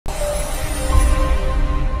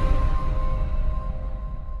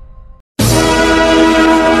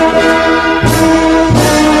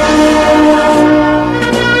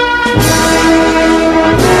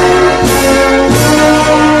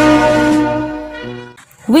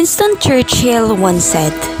Winston Churchill once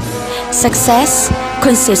said, "Success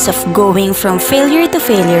consists of going from failure to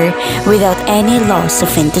failure without any loss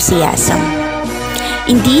of enthusiasm."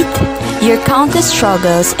 Indeed, your countless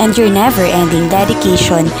struggles and your never-ending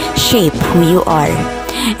dedication shape who you are,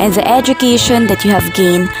 and the education that you have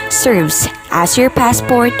gained serves as your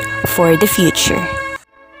passport for the future.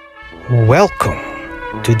 Welcome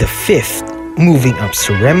to the 5th Moving Up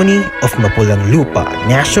ceremony of Mapulang Lupa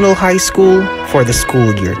National High School for the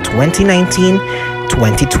school year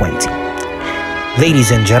 2019-2020.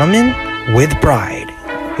 Ladies and gentlemen, with pride,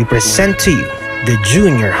 we present to you the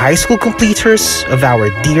junior high school completers of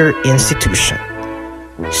our dear institution.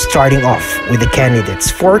 Starting off with the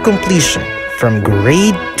candidates for completion from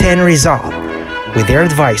grade 10 Rizal with their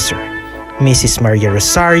advisor, Mrs. Maria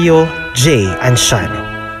Rosario J.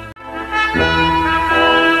 Anciano.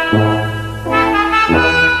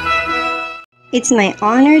 It's my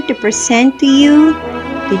honor to present to you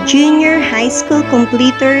the junior high school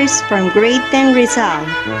completers from grade 10 Rizal,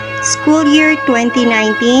 school year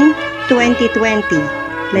 2019-2020.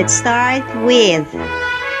 Let's start with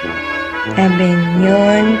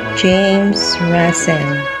Abenyon James Russell,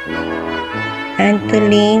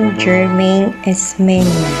 Antolin Jermaine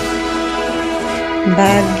Esmenia,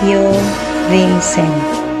 Baguio Vincent,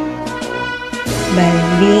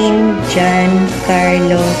 Balvin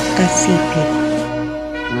Giancarlo Casipit,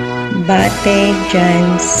 Bate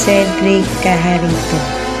Jan Cedric Cajarito,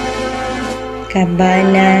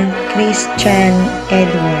 Cabana Christian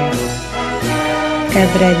Edward,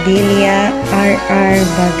 Cabradilla R.R.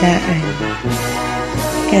 Bagaan,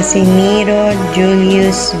 Casimiro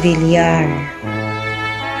Julius Villar,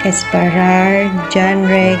 Esparar John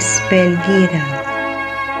Rex Belgira,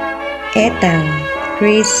 Etang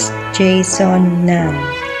Chris Jason Nam,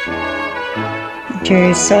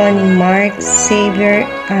 Gerson Mark Xavier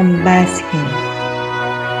Ambaskin,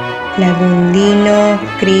 Lagundino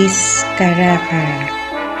Chris Caracara,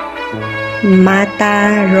 Mata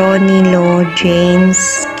Ronilo James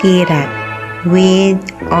Kirat with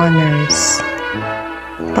honors,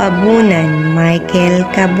 Pabunan Michael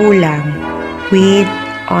Kabulang with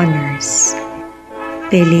honors,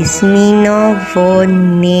 Felizmino Von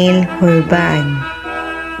Neil Hurban,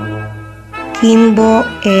 Kimbo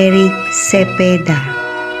Eric Cepeda,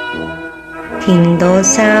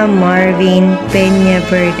 Hindosa Marvin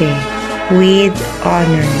Peñaverde with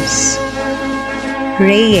honors,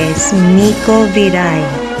 Reyes Nico Viray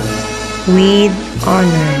with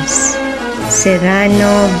honors,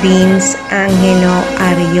 Serrano Vince Angelo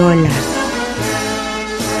Ariola,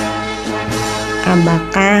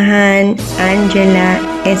 Abakahan Angela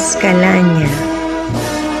Escalanya,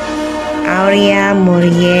 Aurea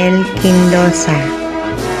Muriel Quindosa,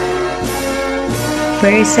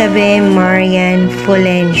 Persabe Marian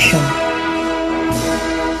Fulencio,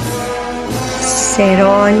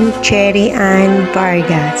 Ceron Cherry Ann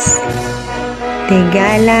Vargas,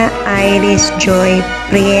 Tegala Iris Joy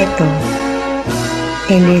Prieto,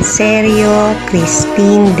 Eliserio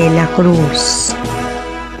Christine de la Cruz,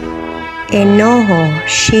 Enojo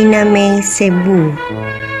Shinamay Cebu,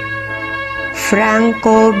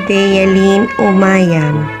 Franco Deyalin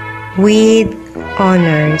Umayam with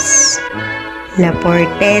honors, La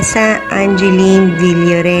Portesa Angeline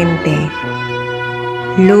Villorente,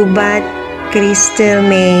 Lubat Crystal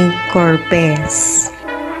May Corpez,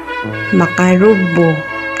 Macarubo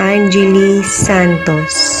Angeli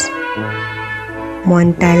Santos,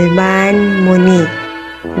 Montalban Monique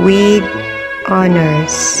with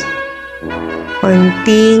honors,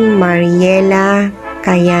 Onting Mariela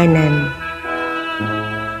Kayanan,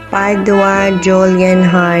 Padua Julian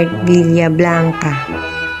Hart Villablanca,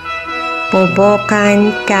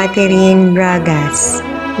 Pobocan Catherine Bragas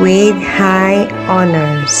with high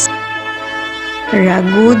honors,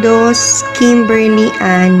 Ragudos Kimberly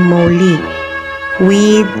Ann Molik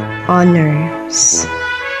with honors,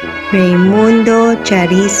 Raimundo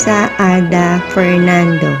Charissa Ada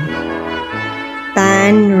Fernando,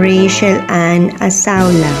 Tan Rachel Ann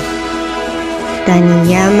Asaula,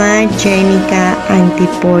 Taniyama Jenica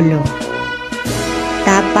Antipolo,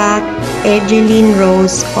 Tapak Egeline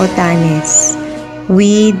Rose Otanes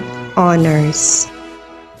with honors.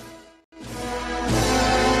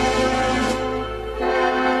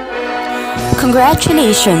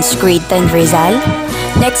 Congratulations, grade 10 Rizal.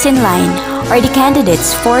 Next in line are the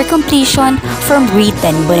candidates for completion from grade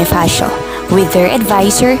 10 Bonifacio with their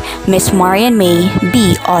advisor, Miss Marian May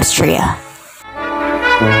B. Austria.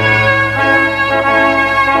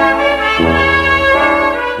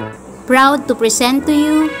 Proud to present to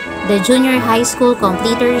you the junior high school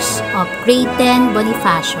completers of grade 10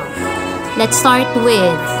 Bonifacio. Let's start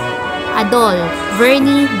with Adol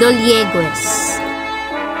Vernie Doliegues.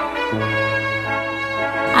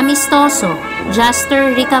 Amistoso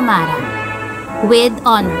Juster Ricamara with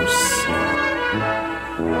honors.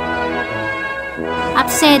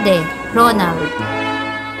 Absede Ronald.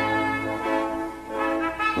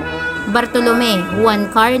 Bartolome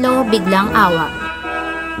Juan Carlo Biglang Awa.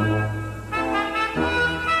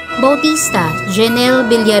 Bautista Jenel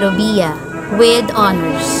Villarobia with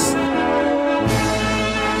honors.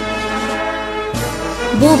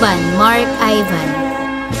 Buban Mark Ivan.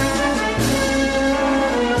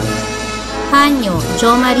 Hanyo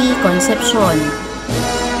Jomari Concepcion.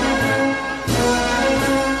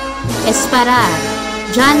 Esparar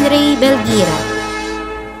John Ray Belgira.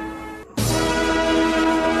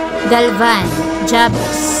 Galvan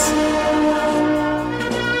Jabez.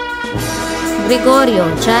 Gregorio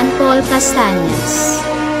John Paul Castañas.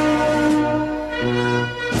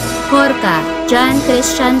 Jorca John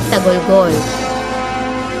Christian Tagolgol.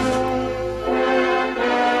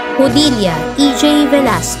 Judilia E.J.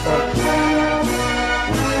 Velasco.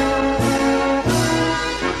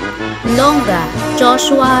 Longa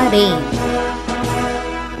Joshua Ray.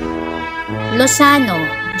 Lozano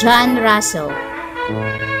John Russell.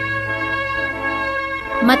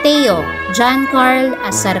 Mateo John Carl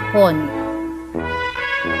Asarcon.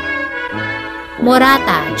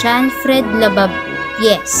 Morata John Fred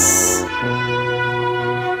Labapies.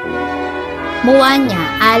 Muanya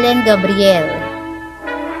Allen Gabriel.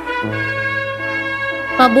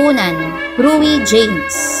 Pabunan Rui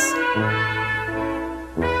James.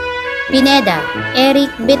 Pineda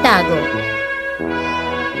Eric Betago.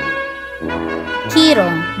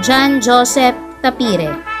 Kirong John Joseph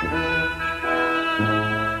Tapire.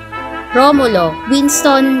 Romulo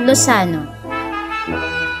Winston Lozano.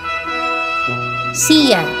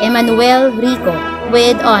 Sia Emmanuel Rico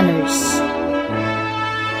with honors.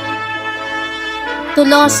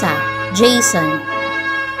 Tulosa Jason.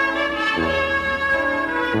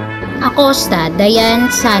 Acosta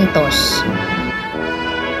Dayan Santos.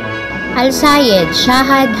 Alsayed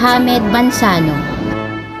Shahad Hamed Mansano.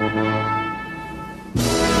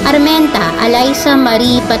 Armenta Alaysa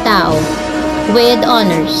Marie Patao with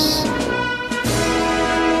honors.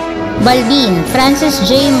 Balbin Francis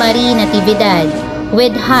J. Marie Natividad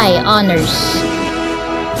with high honors.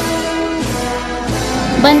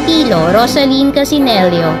 Bantilo Rosaline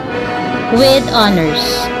Casinelio with honors.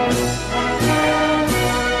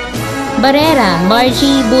 Barrera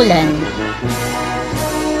Margie Bulan.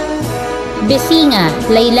 Besinga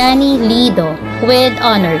Lailani Lido with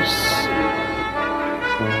honors.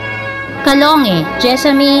 Kalonge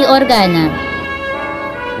Jessamine Organa.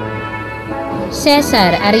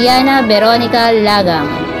 Cesar Ariana Veronica Lagang.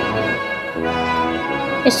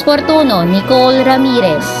 Esportuno Nicole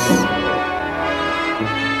Ramirez.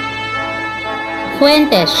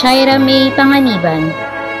 Fuentes Shaira May Panganiban.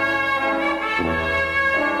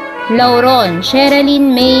 Lauron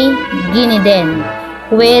Sherilyn May Giniden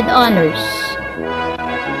with honors.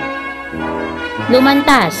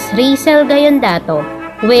 Lumantas Rizel Gayondato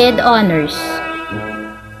with honors.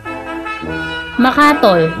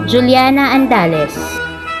 Makatol Juliana Andales.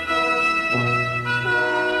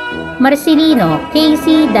 Marcelino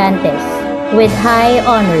Casey Dantes with high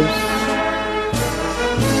honors.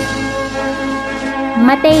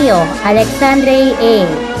 Mateo Alexandre A.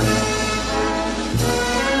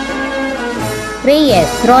 Reyes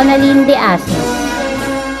Ronaldine De Asis.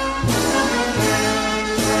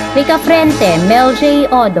 Ricafrente Mel J.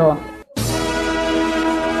 Odo.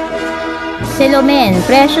 Selomen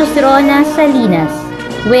Precious Rona Salinas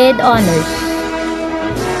with honors.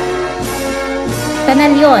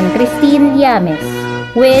 Canalion Christine Llames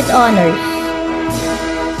with honors.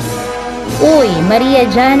 Uy Maria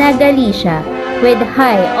Jana Galicia with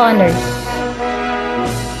high honors.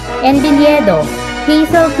 Enviliedo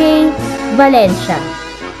Hazel K. Valencia.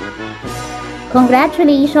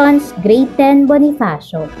 Congratulations, Grade 10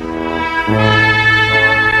 Bonifacio.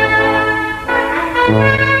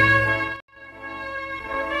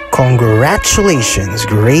 Congratulations,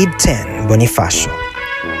 Grade 10 Bonifacio.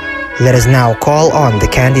 Let us now call on the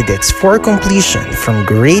candidates for completion from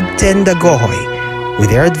Grade 10 Dagohoy with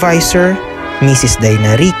their advisor, Mrs.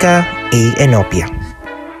 Dainarica A. Enopia.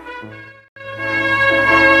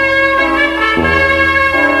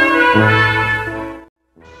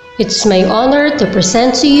 It's my honor to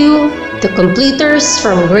present to you the completers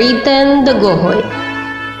from Grade 10 Dagohoy.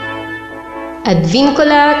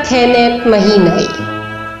 Advincula Kenneth Mahinay.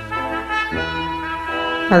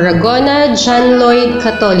 Aragona John Lloyd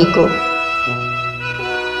Catolico.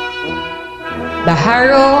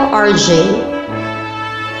 Baharo RJ.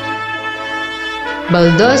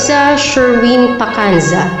 Baldoza Sherwin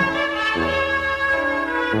Pacanza,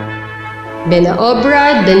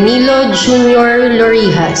 Benaobra Danilo Jr.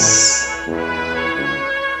 Lorijas,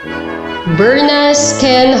 Bernas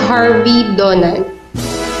Ken Harvey Donan,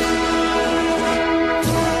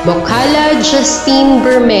 Bocala Justine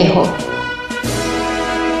Bermejo,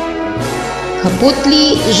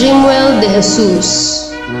 Kaputli Jimuel de Jesus,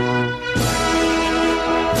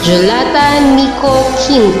 Jelata Nico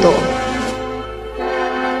Quinto,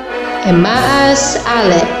 Emaas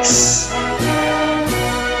Alex,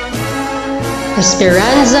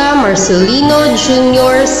 Esperanza Marcelino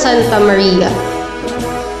Jr. Santa Maria,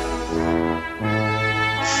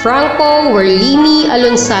 Franco Werlini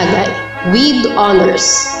Alonsagay with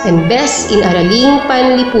honors and best in Araling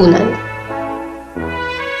Panlipunan,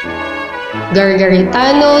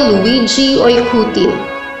 Gargaritano Luigi Oicutin,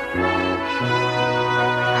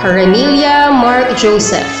 Haranilia Mark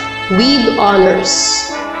Joseph with honors,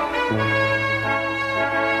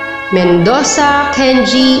 Mendoza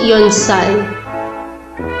Kenji Yonsal,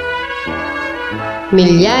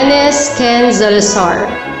 Millanes Ken Zalazar,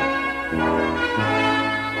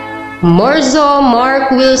 Morzo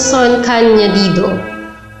Mark Wilson Cañadido,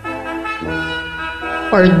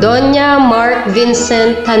 Ordoña Mark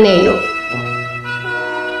Vincent Taneo,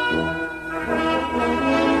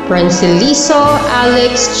 Franceliso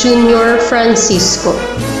Alex Jr. Francisco,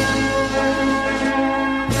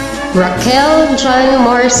 Raquel John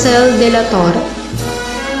Marcel de la Torre,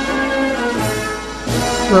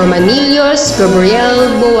 Romanilios Gabriel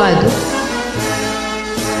Boado,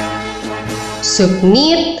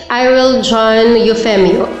 Suknit Irel John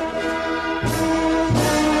Eufemio,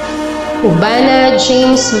 Ubana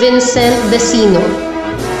James Vincent Dasino,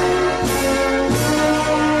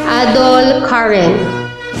 Adol Karen,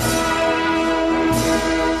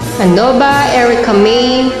 Anoba Erica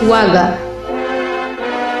May Waga,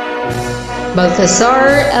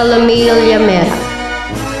 Baltasar Elamil Yamera,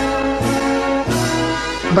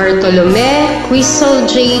 Bartolome Crystal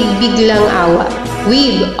Jade Biglang Awa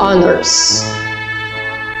with honors,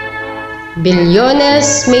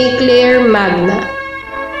 Billones May Claire Magna,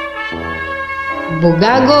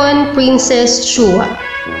 Bugagon Princess Chua,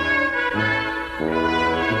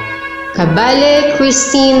 Cabale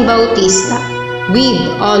Christine Bautista with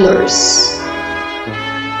honors,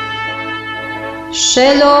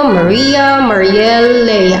 Shelo Maria Mariel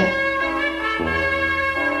Lea,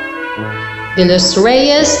 De los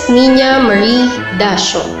Reyes Niña Marie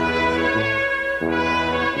Dasho,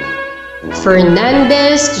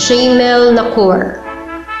 Fernandez Jamel Nakor,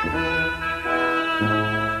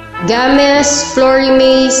 Games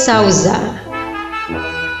Florimay Sauza,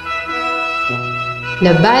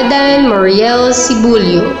 Nabadan Mariel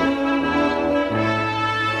Sibulio,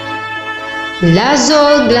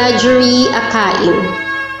 Lazo Gladgery Akain,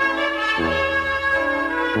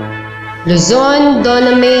 Luzon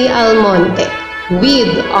Doname Almonte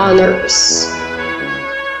with honors,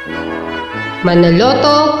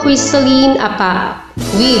 Manaloto Crystalline Apa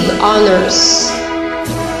with honors,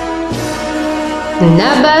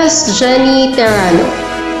 Nabas Jenny Terrano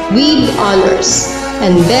with honors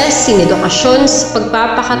and best in edukasyon sa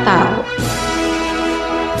pagpapakatao,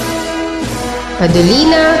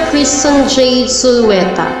 Padolina Kristen Jade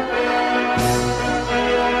Sulweta,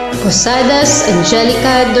 Posadas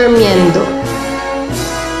Angelica Dormiendo,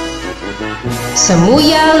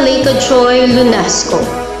 Samuya Leica Joy Lunasco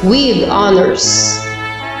with honors,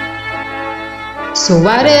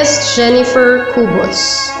 Suarez Jennifer Cubos,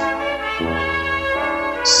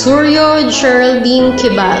 Suryo Geraldine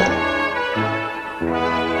Kibal,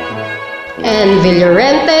 and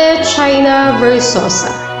Villarente China Versosa.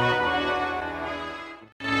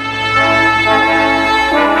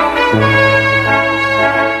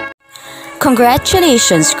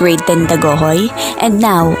 Congratulations, Grade 10 Dagohoy, and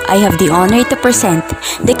now I have the honor to present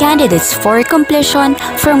the candidates for completion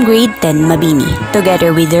from Grade 10 Mabini,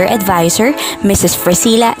 together with their advisor, Mrs.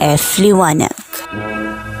 Priscilla F. Liwanag.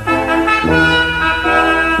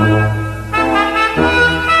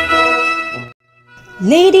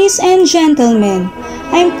 Ladies and gentlemen,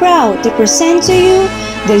 I'm proud to present to you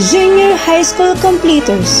the junior high school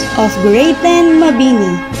completers of Grade 10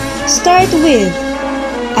 Mabini. Start with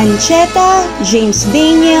Ancheta James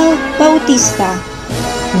Daniel Bautista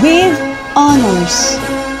with honors,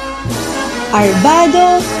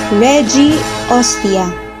 Arbado Reggie Ostia,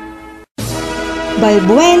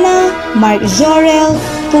 Balbuena Mark Jorel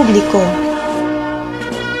Publico,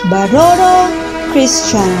 Baroro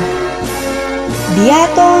Christian,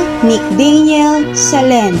 Beato Nick Daniel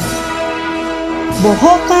Salen,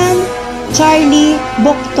 Bohocan Charlie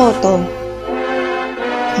Boktoto,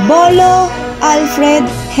 Bolo Alfred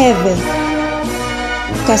Heve.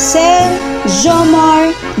 Casel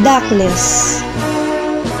Jomar Dacles.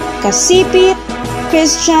 Kasipit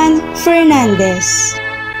Christian Fernandez.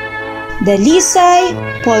 Dalisay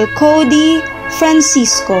Paul Cody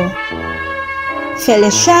Francisco.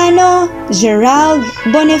 Feliciano Gerald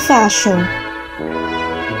Bonifacio.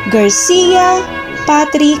 Garcia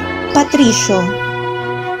Patrick Patricio.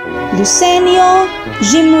 Lucenio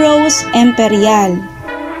Jimrose Imperial.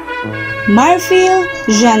 Marfil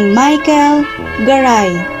Jean-Michael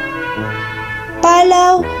Garay.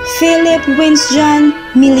 Palaw Philip Winston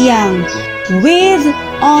Miliang with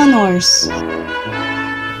honors.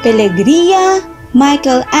 Pelegria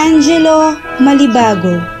Michael Angelo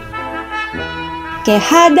Malibago.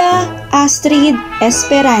 Quejada Astrid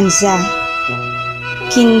Esperanza.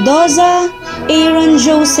 Quindoza Aaron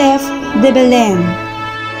Joseph de Belen.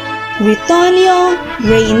 Ritonio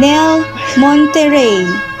Reynel Monterrey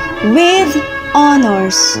with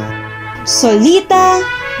honors. Solita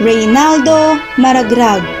Reynaldo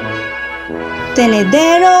Maragrag.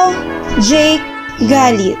 Tenedero Jake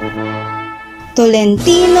Galit.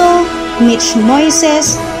 Tolentino Mitch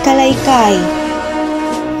Moises Kalaykay.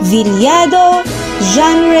 Villado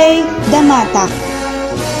Jean-Ray Damatak.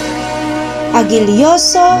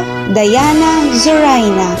 Aguilioso Diana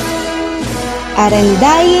Zoraina.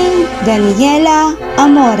 Arendayin Daniela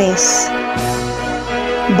Amores.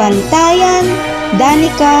 Bantayan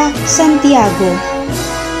Danica Santiago.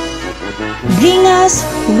 Bringas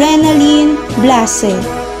Renaline Blase.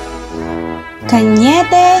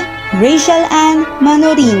 Cañete Rachel Ann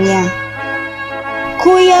Manoriña.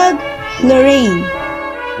 Cuyag Lorraine.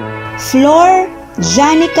 Flor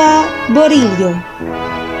Janica Borillo.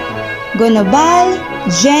 Gonobal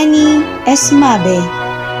Jenny Esmabe.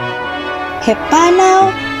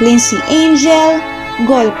 Hepanaw Lindsay Angel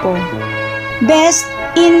Golpo. Best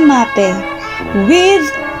in MAPE with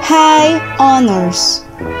high honors.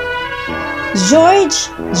 George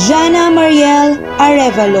Jana Mariel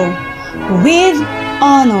Arevalo with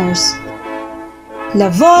honors.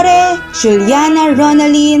 Lavore Juliana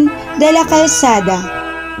Ronaline de la Calzada.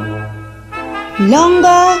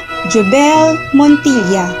 Longa Jubel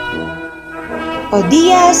Montilla.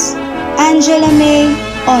 Odias Angela May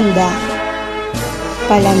Onda.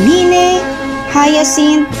 Palamine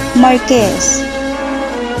Hyacinth Marquez.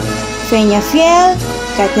 Peñafiel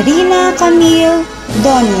Caterina Camille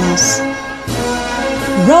Donias.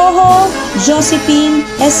 Rojo Josephine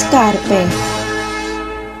Escarpe.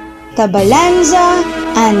 Tabalanza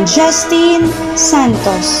and Justin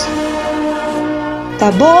Santos.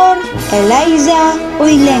 Tabor Eliza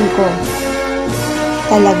Uylenko.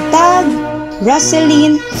 Talagtag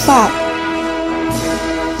Roseline Fap.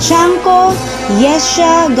 Chanco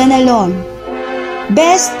Yesha Ganalon.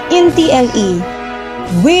 Best in TLE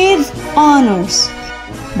with honors.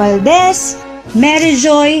 Valdez Mary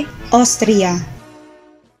Joy Austria.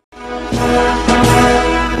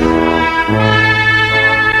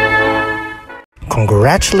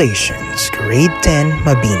 Congratulations, Grade 10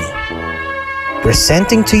 Mabini.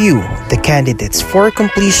 Presenting to you the candidates for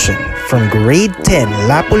completion from Grade 10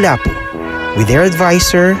 Lapu-Lapu with their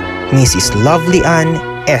advisor, Mrs. Lovely Ann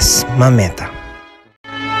S. Mameta.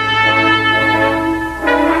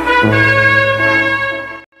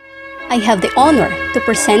 I have the honor to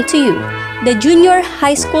present to you the junior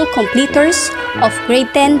high school completers of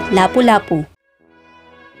Grade 10 Lapu-Lapu.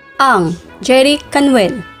 Ang Jerry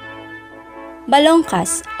Canuel.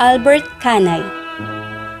 Balongkas Albert Canay.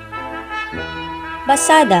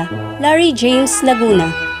 Basada Larry James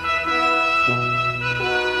Laguna.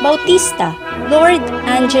 Bautista Lord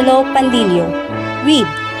Angelo Pandillo with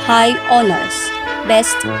high honors,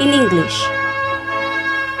 best in English.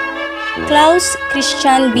 Klaus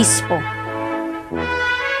Christian Bispo.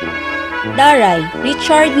 Daray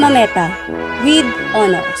Richard Mameta with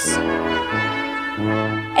honors.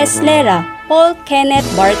 Eslera Paul Kenneth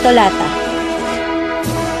Bartolata.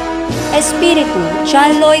 Espiritu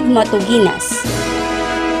John Lloyd Matuginas.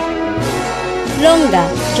 Longa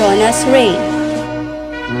Jonas Ray.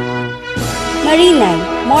 Marinay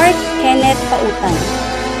Mark Kenneth Pautan.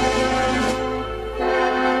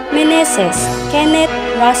 Meneses Kenneth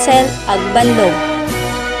Russell Agbanlog.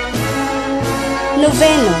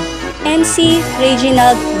 Noveno NC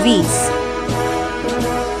Reginald Viz.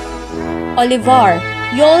 Olivar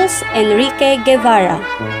Yols Enrique Guevara.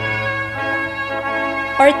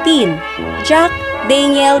 Ortil Jack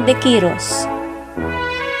Daniel De Quiros.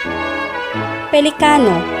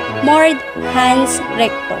 Pelicano Mord Hans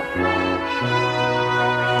Recto.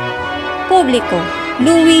 Publico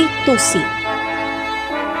Louis Tusi.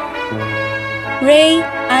 Ray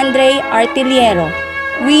Andre Artiliero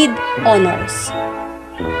with honors.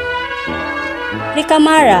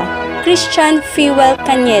 Ricamara Christian Fuel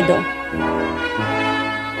Cañedo.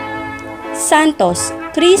 Santos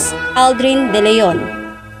Chris Aldrin De Leon.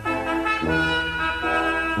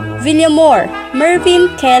 Villamor Mervin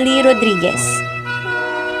Kelly Rodriguez.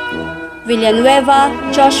 Villanueva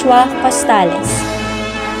Joshua Costales.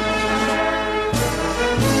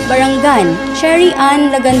 Barangan Cherry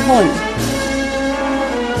Ann Laganhon.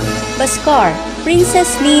 Bascar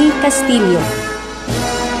Princess Lynn Castillo.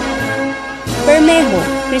 Bermejo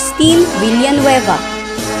Christine Villanueva.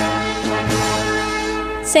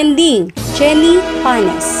 Sending Jenny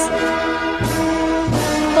Panes.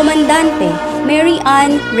 Comandante Mary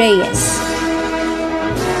Ann Reyes.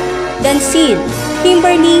 Dansil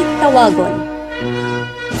Kimberly Tawagon.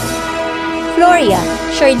 Floria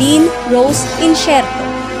Charlene Rose Incherto.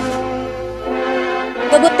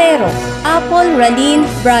 Gabotero Apple Raline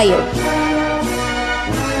Brayo.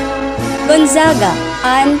 Gonzaga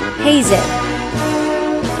Ann Hazel.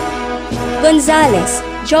 Gonzales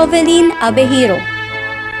Jovelyn Abejiro.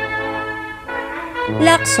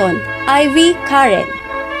 Lacson Ivy Karen.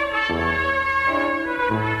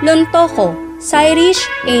 Lontoco Cyrus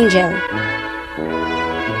Angel.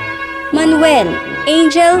 Manuel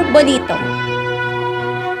Angel Bolito.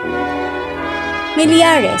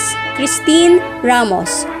 Miliares Christine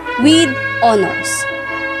Ramos with honors.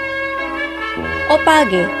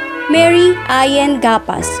 Opage Mary Ayen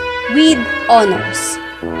Gapas with honors.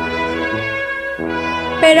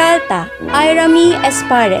 Peralta Irami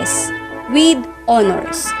Espares with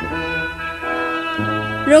honors.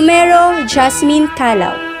 Romero Jasmine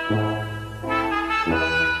Calao.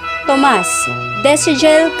 Tomas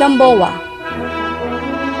Desigel Gamboa.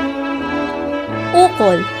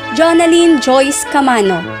 Ukol Jonaline Joyce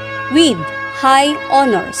Camano with high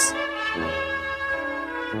honors.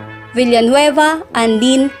 Villanueva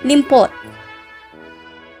Anlin Limpot.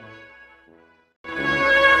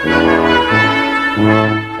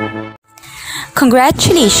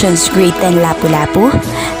 Congratulations, Grade 10 Lapu-Lapu!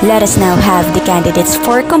 Let us now have the candidates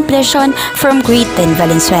for completion from Grade 10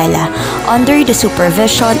 Valenzuela under the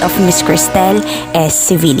supervision of Ms. Cristel S.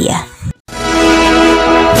 Sevilla.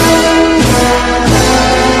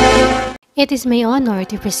 It is my honor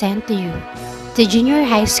to present to you the junior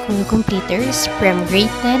high school completers from Grade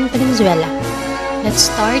 10 Valenzuela. Let's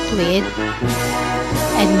start with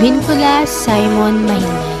Edwincula Simon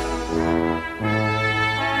Mahinay,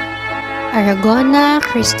 Aragona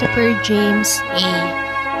Christopher James A,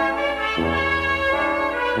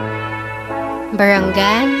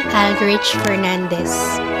 Barangan Aldrich Fernandez,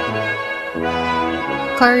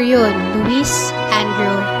 Carion Luis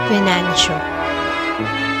Andrew Venancio,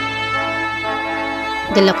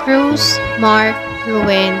 De La Cruz Mark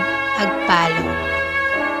Ruben Agpalo,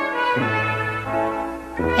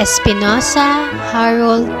 Espinosa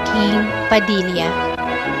Harold King Padilla,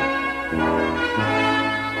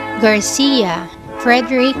 Garcia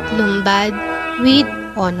Frederick Lumbad with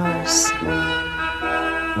honors,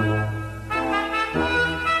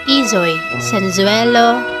 Izoy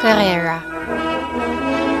Sanzuelo Carrera,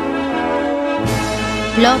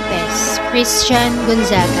 Lopez Christian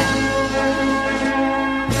Gonzaga,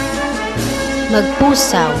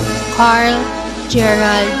 Magpusaw Carl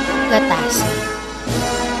Gerald Gatase,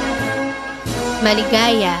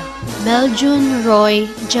 Maligaya Meljun Roy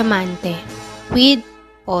Diamante with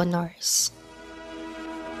honors,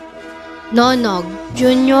 Nonog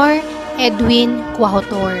Jr. Edwin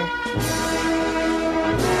Quahotor,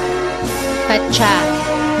 Pacha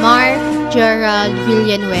Mark Gerald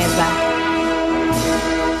Villanueva,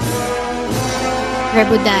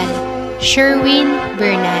 Rebudal Sherwin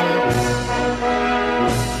Bernal,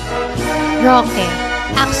 Roque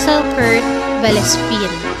Axel Kurt Valespin,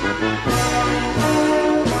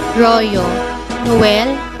 Royo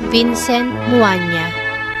Noel Vincent Muanya,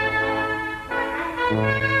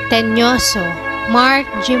 Tenyoso Mark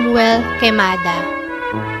Jimwell Quemada,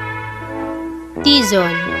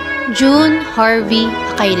 Tizon June Harvey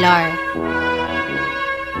Akailar,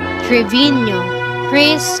 Trevino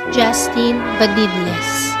Chris Justin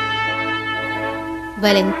Badidles,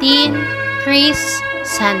 Valentin Chris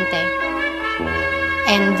Sante,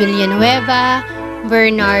 and Villanueva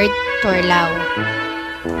Bernard Torlao.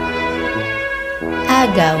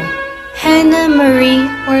 Agaw Hannah Marie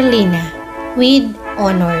Orlina with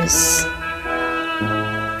honors,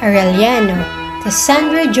 Arellano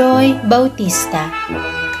Cassandra Joy Bautista,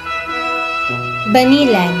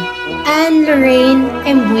 Banilan Anne Lorraine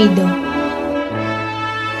Embuido,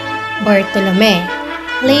 Bartolome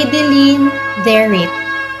Lady Lynn Derrit,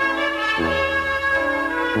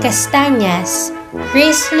 Castañas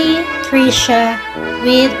Grizzly Tricia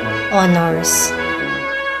with honors.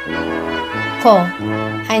 Co.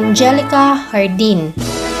 Angelica Hardin.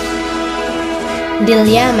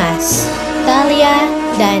 Dilyamas Talia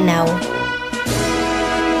Danau.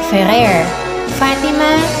 Ferrer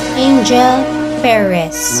Fatima Angel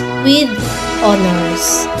Perez with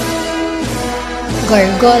honors.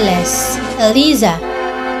 Gargoles Eliza.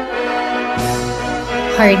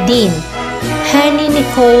 Hardin Hani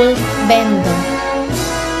Nicole Bendo.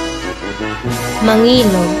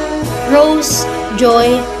 Mangilog Rose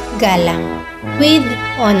Joy Galang with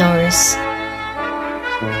honors.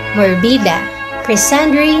 Morbida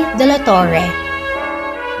Crisandri de la Torre.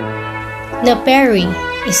 Naperi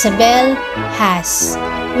Isabel Haas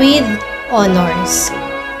with honors.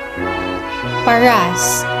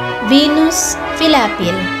 Paras Venus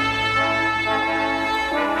Filapil.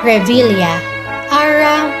 Revilla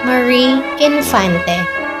Ara Marie Infante.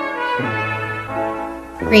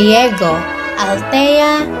 Riego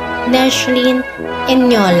Altea Neshlin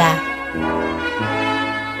Enyola.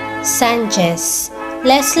 Sanchez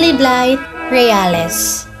Leslie Blight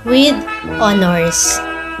Reales with honors.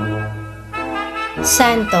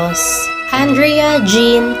 Santos Andrea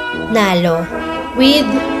Jean Nalo with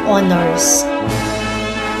honors.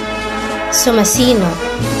 Sumasino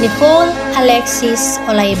Nicole Alexis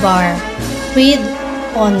Olaybar with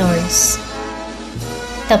honors.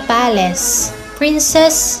 Tapales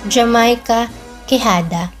Princess Jamaica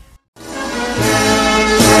Quijada.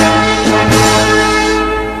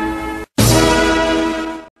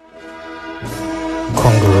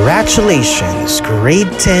 Congratulations,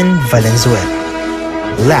 Grade 10 Valenzuela.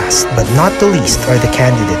 Last but not the least are the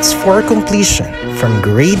candidates for completion from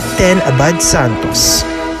Grade 10 Abad Santos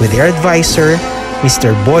with their advisor,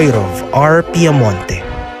 Mr. Boyrov R. Piamonte.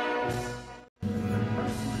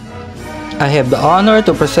 I have the honor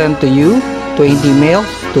to present to you 20 male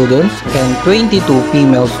students and 22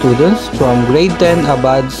 female students from Grade 10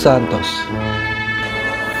 Abad Santos.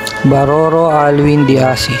 Baroro Alwin de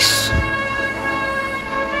Asis.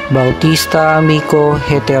 Bautista Mico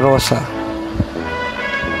Heterosa.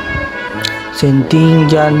 Senting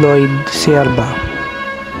John Lloyd Sierba.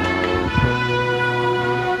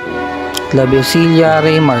 Labesilia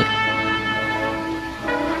Raymart.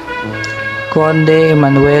 Conde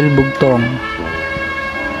Emmanuel Bugtong.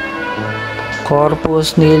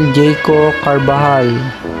 Corpus Nil Jaco Carbajal.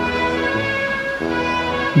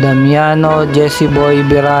 Damiano Jessiboy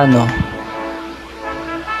Birano.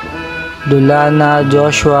 Dulana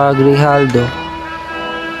Joshua Grijaldo.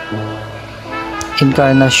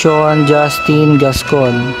 Encarnacion Justin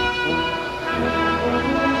Gascon.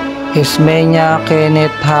 Ismeña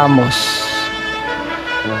Kenneth Hamos.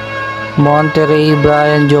 Monterey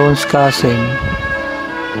Brian Jones Casem.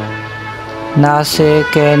 Nase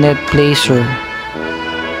Kenneth Placer.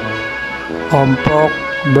 Ompok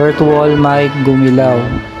Bertwall Mike Gumilaw.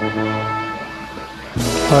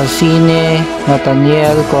 Orsine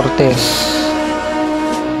Nathaniel Cortez.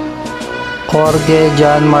 Jorge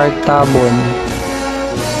John Mark Tabon.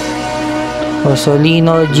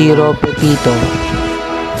 Osolino Giro Pepito.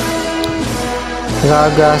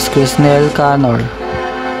 Ragas Crisnel Canor.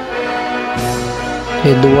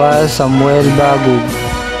 Eduard Samuel Bagug.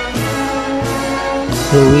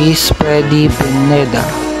 Luis Freddy Pineda.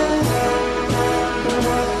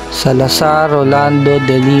 Salazar Rolando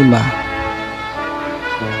de Lima.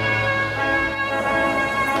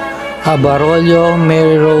 Abarolio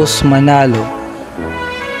Mary Rose Manalo.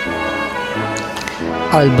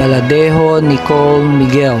 Albaladejo Nicole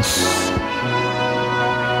Miguels.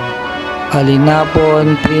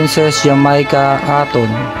 Alinapon Princess Jamaica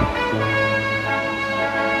Aton.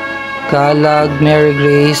 Kalag Mary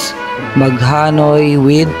Grace Maghanoy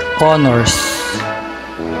with honors.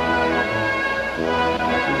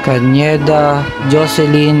 Cañeda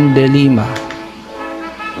Jocelyn de Lima.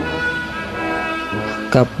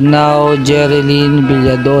 Capnao Jerilyn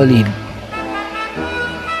Villadolid.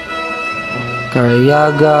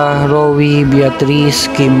 Caryaga Rowie Beatriz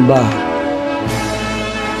Kimba.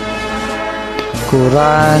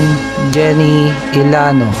 Curan Jenny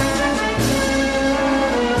Ilano.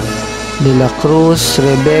 De la Cruz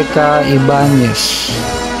Rebecca Ibanez.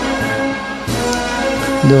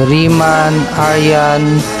 Doriman Aryan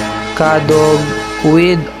Kadog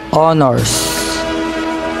with honors.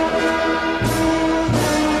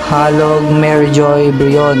 Halog Maryjoy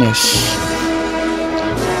Briones.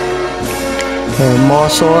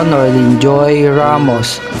 Hermoso Norlinjoy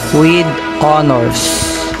Ramos with honors.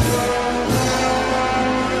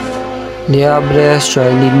 Liabres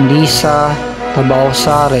Charlene Lisa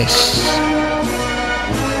Tabausares.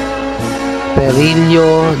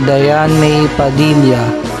 Perillo Diane May Padilla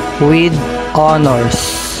with honors.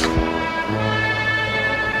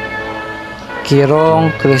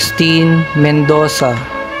 Kirong Christine Mendoza.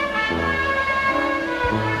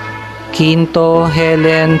 Quinto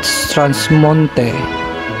Helen Transmonte.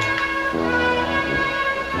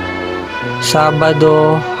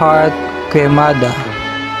 Sabado Hart Quemada.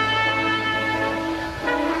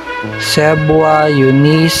 Sebua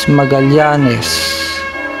Eunice Magallanes.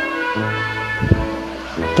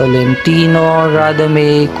 Tolentino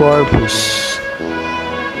Radame Corpus.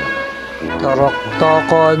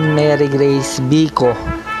 Tocon Mary Grace Bico.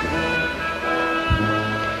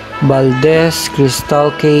 Valdez Crystal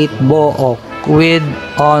Kate Book with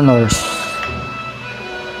honors.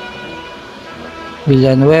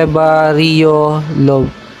 Villanueva Rio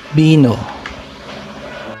Lobino.